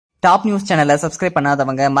Top news சேனலை subscribe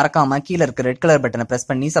பண்ணாதவங்க மறக்காம கீழ இருக்க ரெட் கலர் பட்டனை பிரஸ்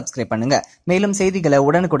பண்ணி சப்ஸ்கிரைப் பண்ணுங்க. மேலும் செய்திகளை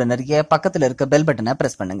உடனுக்குடன் அறிய பக்கத்துல இருக்க பெல் பட்டனை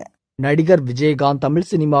பிரஸ் பண்ணுங்க. நடிகர் விஜயகாந்த் தமிழ்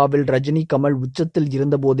சினிமாவில் ரஜினி, கமல் உச்சத்தில்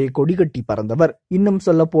இருந்தபோதே கொடிகட்டி பறந்தவர். இன்னும்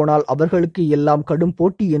சொல்ல போனால் அவர்களுக்கு எல்லாம் கடும்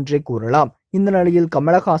போட்டி என்றே கூறலாம். இந்த நிலையில்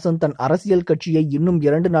கமலஹாசன் தன் அரசியல் கட்சியை இன்னும்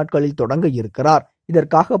 2 நாட்களில் தொடங்க இருக்கிறார்.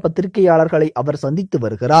 இதற்காக பத்திரிகையாளர்களை அவர் சந்தித்து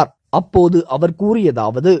வருகிறார். அப்போது அவர்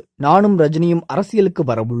கூறியதாவது: நானும் ரஜினியும் அரசியலுக்கு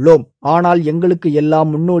வரவுள்ளோம். ஆனால் எங்களுக்கு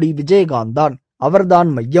எல்லாம் முன்னோடி விஜயகாந்த் தான்.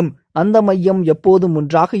 அவர்தான் மையம். அந்த மையம் எப்போதும்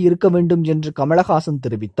ஒன்றாக இருக்க வேண்டும் என்று கமலஹாசன்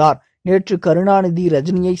தெரிவித்தார். நேற்று கருணாநிதி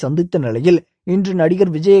ரஜினியை சந்தித்த நிலையில் இன்று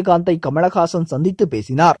நடிகர் விஜயகாந்தை கமலஹாசன் சந்தித்து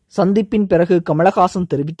பேசினார். சந்திப்பின் பிறகு கமலஹாசன்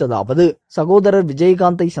தெரிவித்ததாவது: சகோதரர்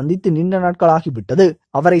விஜயகாந்தை சந்தித்து நீண்ட நாட்களாகிவிட்டது.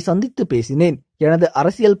 அவரை சந்தித்து பேசினேன். எனது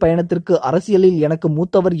அரசியல் பயணத்திற்கு அரசியலில் எனக்கு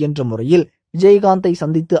மூத்தவர் என்ற முறையில் விஜயகாந்தை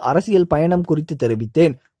சந்தித்து அரசியல் பயணம் குறித்து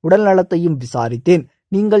தெரிவித்தேன். உடல் நலத்தையும் விசாரித்தேன்.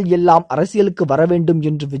 நீங்கள் எல்லாம் அரசியலுக்கு வர வேண்டும்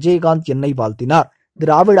என்று விஜயகாந்த் என்னை வாழ்த்தினார்.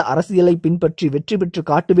 திராவிட அரசியலை பின்பற்றி வெற்றி பெற்று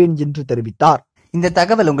காட்டுவேன் என்று தெரிவித்தார். இந்த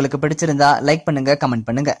தகவல் உங்களுக்கு பிடிச்சிருந்தா லைக் பண்ணுங்க, கமெண்ட்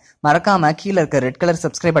பண்ணுங்க. மறக்காம கீழ இருக்க ரெட் கலர்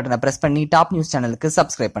சப்ஸ்கிரைப் பட்டனை பிரஸ் பண்ணி டாப் நியூஸ் சேனலுக்கு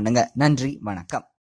சப்ஸ்கிரைப் பண்ணுங்க. நன்றி, வணக்கம்.